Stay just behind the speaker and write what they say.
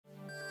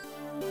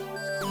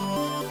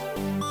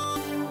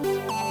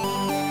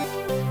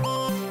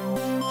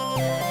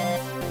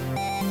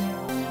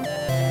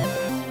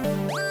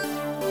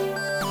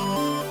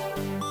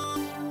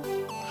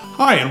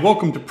Hi, and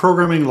welcome to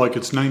Programming Like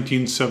It's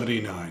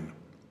 1979.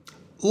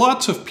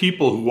 Lots of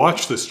people who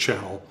watch this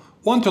channel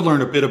want to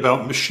learn a bit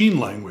about machine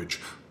language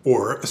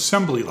or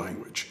assembly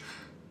language.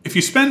 If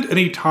you spend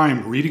any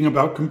time reading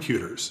about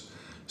computers,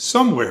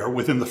 somewhere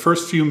within the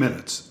first few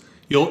minutes,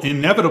 you'll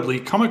inevitably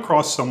come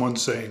across someone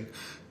saying,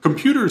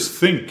 "Computers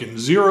think in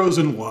zeros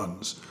and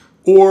ones,"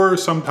 or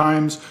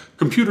sometimes,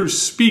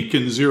 "Computers speak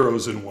in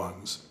zeros and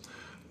ones."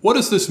 What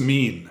does this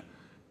mean?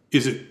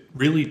 Is it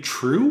really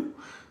true?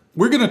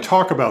 We're going to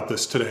talk about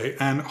this today,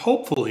 and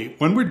hopefully,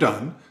 when we're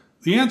done,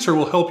 the answer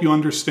will help you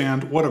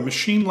understand what a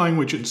machine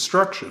language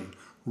instruction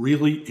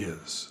really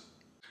is.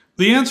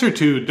 The answer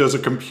to "does a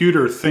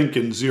computer think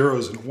in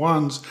zeros and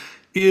ones"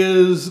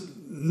 is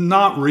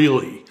not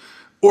really.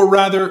 Or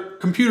rather,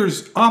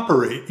 computers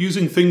operate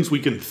using things we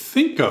can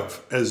think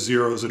of as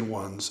zeros and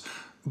ones,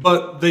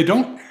 but they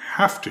don't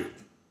have to.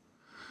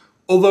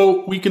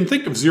 Although we can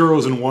think of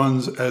zeros and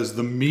ones as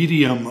the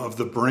medium of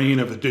the brain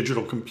of a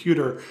digital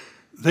computer,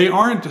 they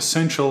aren't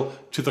essential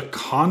to the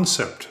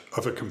concept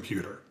of a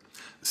computer.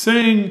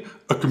 Saying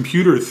a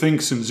computer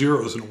thinks in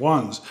zeros and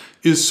ones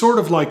is sort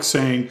of like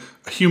saying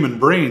a human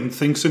brain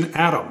thinks in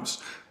atoms.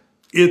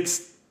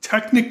 It's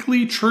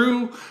technically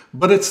true,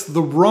 but it's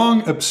the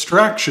wrong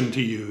abstraction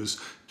to use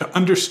to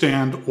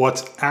understand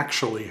what's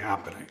actually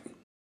happening.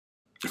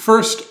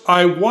 First,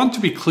 I want to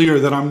be clear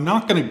that I'm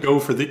not going to go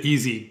for the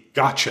easy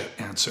gotcha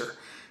answer.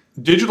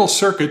 Digital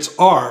circuits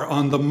are,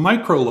 on the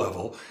micro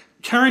level,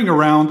 carrying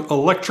around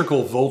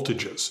electrical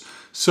voltages.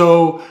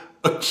 So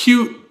a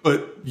cute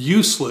but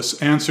useless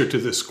answer to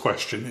this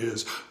question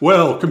is,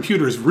 well,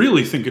 computers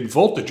really think in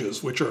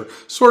voltages, which are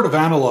sort of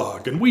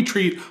analog, and we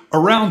treat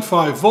around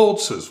 5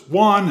 volts as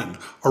 1 and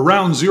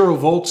around 0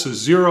 volts as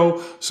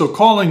 0, so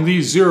calling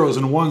these zeros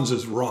and ones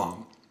is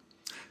wrong.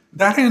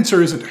 That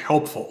answer isn't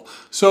helpful.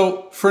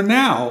 So for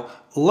now,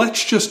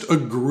 let's just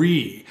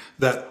agree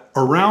that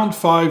around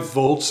 5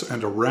 volts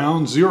and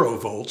around 0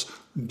 volts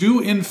do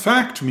in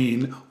fact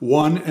mean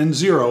 1 and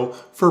 0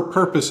 for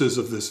purposes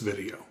of this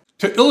video.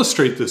 To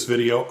illustrate this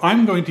video,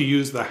 I'm going to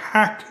use the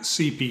Hack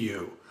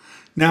CPU.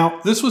 Now,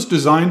 this was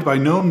designed by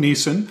Noam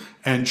Neeson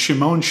and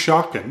Shimon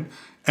Shakin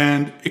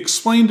and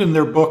explained in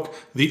their book,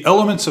 The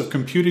Elements of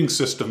Computing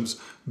Systems,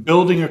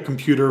 Building a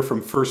Computer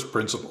from First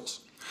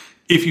Principles.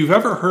 If you've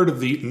ever heard of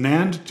the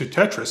NAND to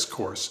Tetris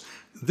course,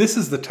 this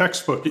is the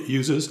textbook it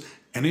uses,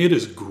 and it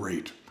is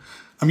great.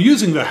 I'm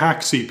using the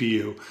Hack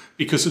CPU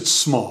because it's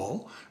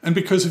small, and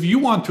because if you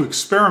want to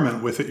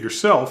experiment with it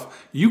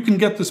yourself, you can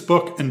get this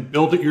book and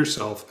build it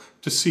yourself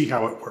to see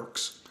how it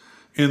works.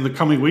 In the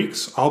coming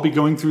weeks, I'll be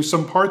going through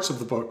some parts of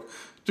the book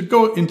to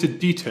go into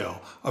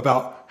detail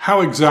about how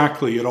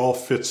exactly it all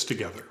fits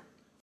together.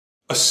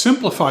 A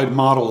simplified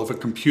model of a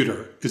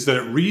computer is that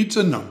it reads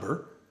a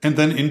number and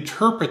then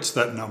interprets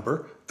that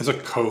number as a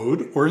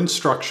code or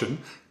instruction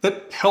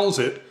that tells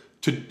it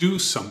to do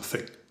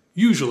something,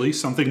 usually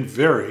something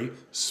very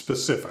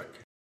specific.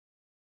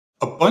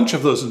 A bunch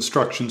of those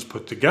instructions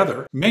put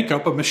together make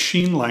up a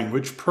machine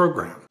language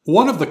program.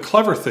 One of the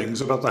clever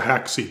things about the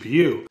Hack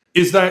CPU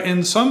is that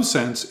in some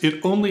sense it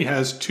only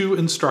has 2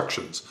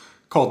 instructions,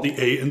 called the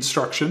A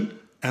instruction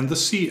and the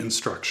C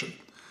instruction.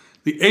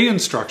 The A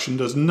instruction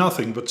does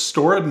nothing but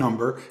store a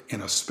number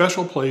in a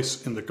special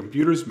place in the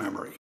computer's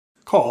memory,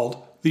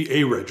 called the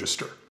A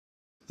register.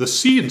 The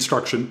C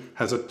instruction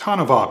has a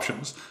ton of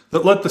options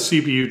that let the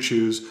CPU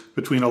choose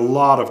between a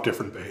lot of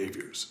different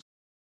behaviors.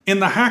 In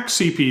the Hack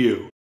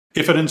CPU,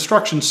 if an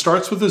instruction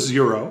starts with a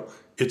 0,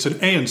 it's an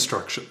A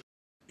instruction.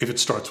 If it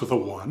starts with a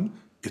 1,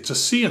 it's a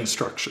C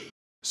instruction.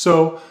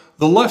 So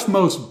the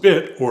leftmost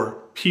bit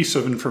or piece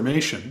of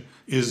information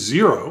is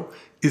 0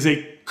 is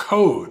a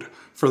code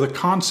for the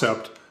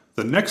concept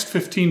the next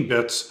 15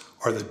 bits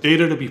are the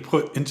data to be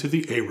put into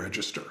the A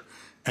register.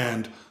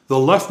 And the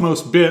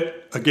leftmost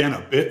bit, again,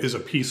 a bit is a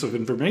piece of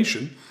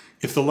information.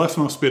 If the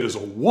leftmost bit is a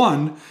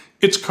 1,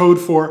 it's code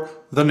for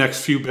the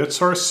next few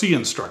bits are a C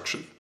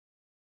instruction.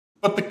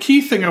 But the key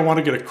thing I want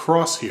to get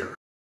across here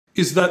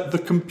is that the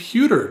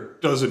computer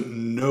doesn't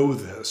know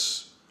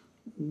this.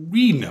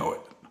 We know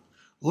it.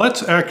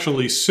 Let's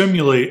actually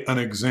simulate an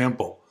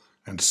example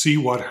and see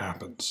what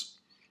happens.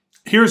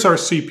 Here's our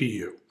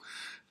CPU.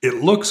 It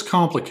looks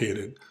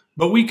complicated,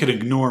 but we can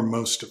ignore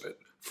most of it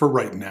for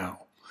right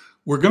now.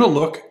 We're going to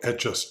look at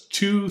just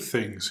 2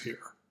 things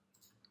here.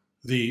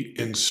 The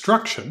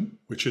instruction,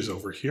 which is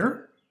over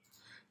here,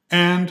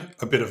 and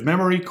a bit of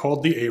memory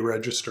called the A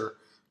register,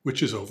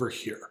 which is over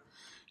here.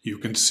 You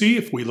can see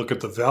if we look at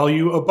the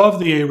value above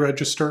the A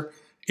register,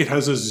 it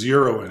has a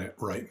 0 in it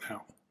right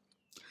now.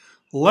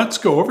 Let's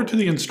go over to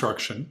the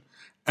instruction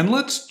and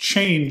let's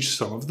change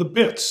some of the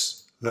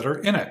bits that are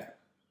in it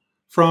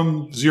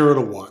from 0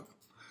 to 1.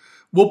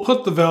 We'll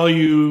put the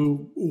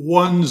value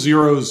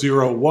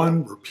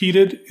 1001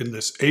 repeated in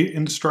this A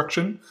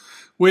instruction,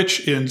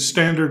 which in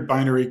standard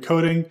binary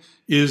coding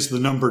is the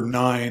number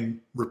 9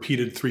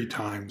 repeated 3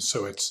 times.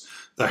 So it's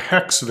the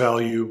hex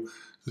value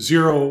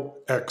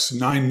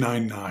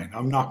 0x999.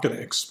 I'm not going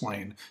to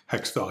explain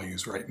hex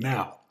values right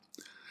now.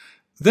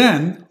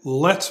 Then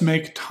let's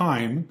make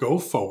time go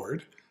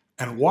forward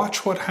and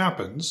watch what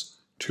happens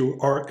to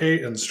our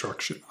A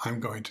instruction. I'm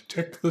going to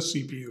tick the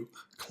CPU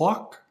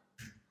clock,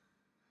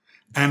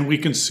 and we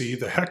can see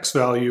the hex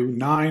value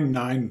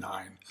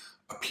 999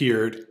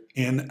 appeared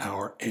in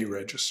our A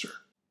register.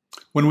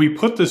 When we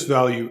put this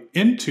value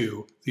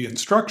into the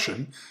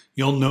instruction,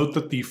 you'll note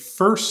that the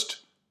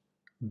first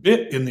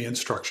bit in the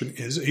instruction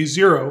is a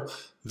 0.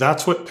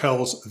 That's what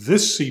tells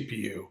this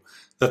CPU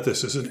that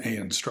this is an A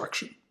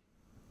instruction.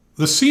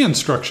 The C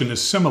instruction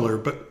is similar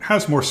but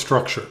has more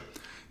structure.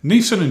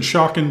 Neeson and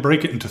Schocken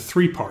break it into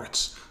 3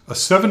 parts: a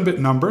 7-bit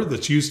number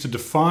that's used to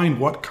define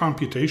what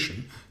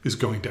computation is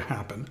going to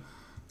happen,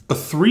 a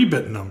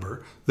 3-bit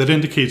number that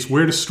indicates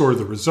where to store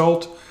the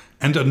result,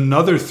 and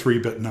another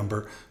 3-bit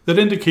number that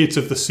indicates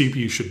if the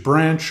CPU should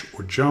branch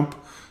or jump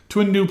to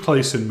a new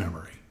place in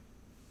memory.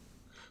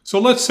 So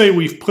let's say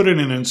we've put in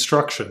an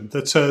instruction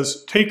that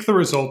says, take the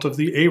result of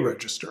the A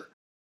register.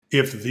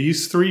 If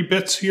these 3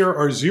 bits here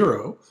are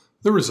 0,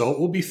 the result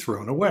will be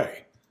thrown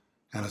away.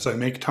 And as I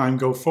make time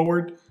go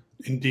forward,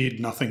 indeed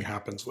nothing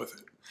happens with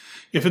it.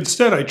 If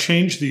instead I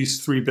change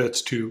these 3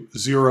 bits to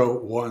 0,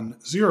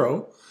 1,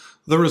 0,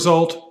 the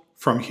result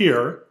from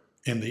here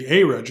in the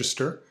A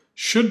register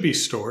should be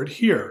stored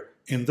here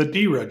in the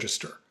D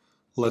register.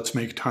 Let's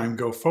make time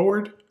go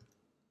forward.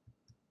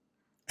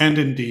 And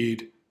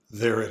indeed,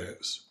 there it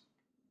is.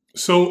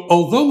 So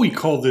although we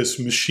call this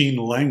machine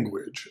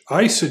language,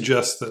 I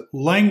suggest that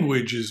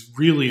language is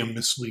really a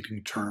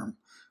misleading term.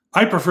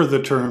 I prefer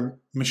the term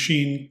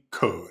machine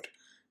code.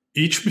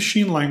 Each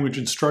machine language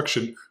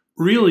instruction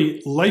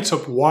really lights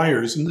up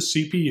wires in the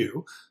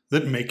CPU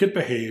that make it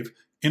behave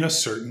in a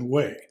certain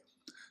way.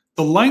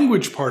 The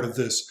language part of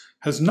this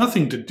has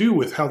nothing to do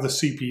with how the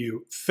CPU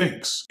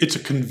thinks. It's a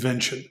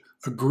convention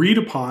agreed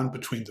upon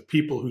between the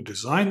people who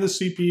designed the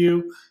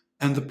CPU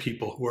and the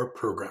people who are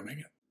programming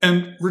it.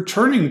 And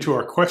returning to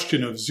our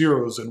question of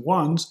zeros and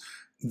ones,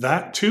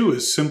 that too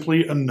is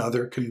simply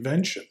another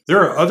convention.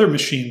 There are other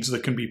machines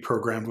that can be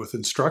programmed with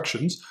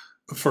instructions.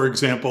 For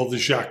example, the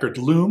Jacquard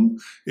loom.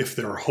 If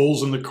there are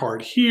holes in the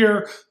card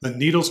here, the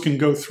needles can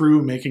go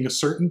through making a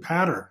certain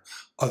pattern.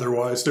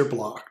 Otherwise, they're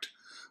blocked.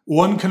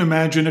 One can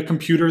imagine a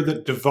computer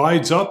that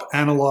divides up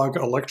analog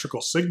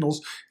electrical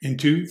signals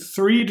into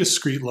 3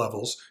 discrete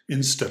levels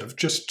instead of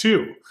just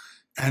 2.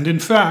 And in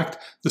fact,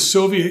 the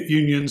Soviet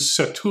Union's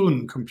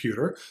Saturn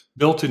computer,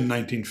 built in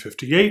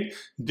 1958,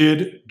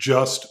 did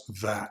just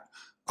that,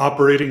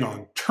 operating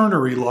on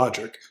ternary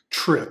logic,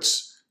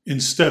 trits,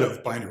 instead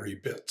of binary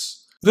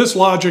bits. This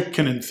logic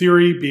can, in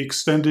theory, be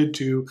extended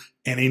to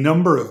any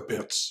number of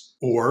bits,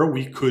 or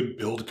we could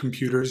build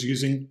computers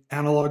using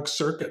analog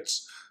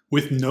circuits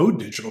with no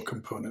digital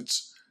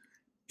components.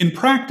 In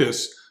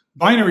practice,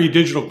 binary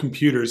digital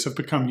computers have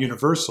become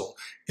universal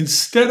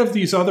instead of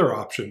these other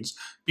options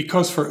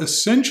because for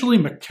essentially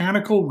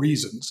mechanical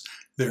reasons,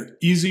 they're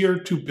easier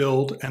to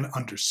build and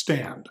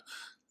understand,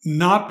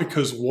 not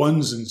because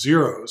ones and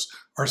zeros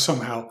are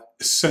somehow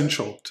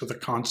essential to the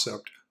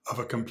concept of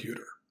a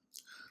computer.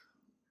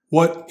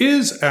 What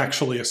is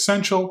actually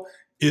essential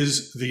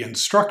is the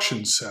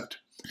instruction set.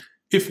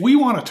 If we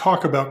want to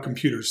talk about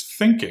computers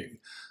thinking,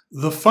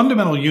 the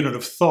fundamental unit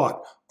of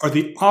thought are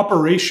the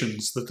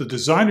operations that the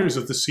designers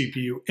of the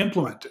CPU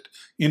implemented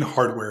in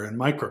hardware and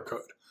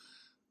microcode.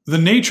 The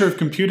nature of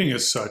computing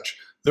is such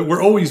that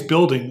we're always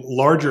building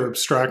larger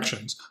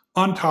abstractions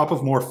on top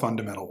of more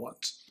fundamental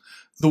ones.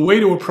 The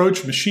way to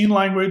approach machine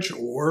language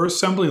or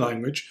assembly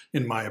language,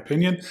 in my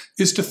opinion,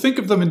 is to think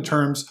of them in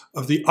terms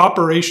of the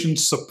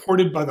operations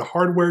supported by the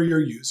hardware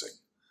you're using,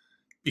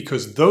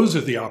 because those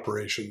are the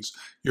operations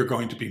you're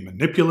going to be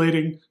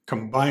manipulating,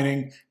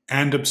 combining,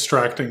 and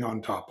abstracting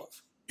on top of.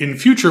 In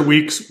future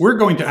weeks, we're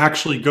going to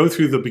actually go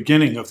through the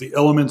beginning of the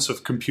Elements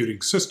of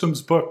Computing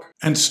Systems book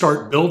and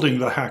start building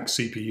the hack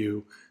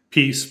CPU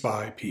piece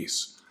by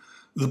piece.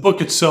 The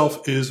book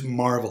itself is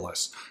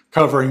marvelous,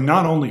 covering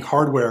not only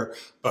hardware,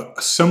 but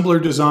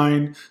assembler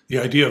design, the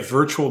idea of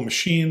virtual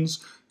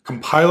machines,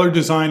 compiler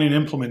design and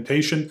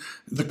implementation,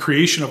 the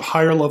creation of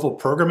higher-level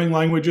programming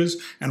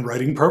languages, and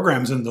writing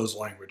programs in those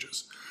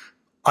languages.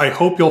 I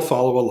hope you'll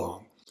follow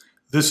along.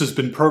 This has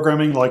been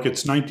Programming Like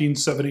It's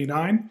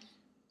 1979.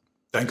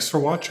 Thanks for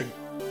watching.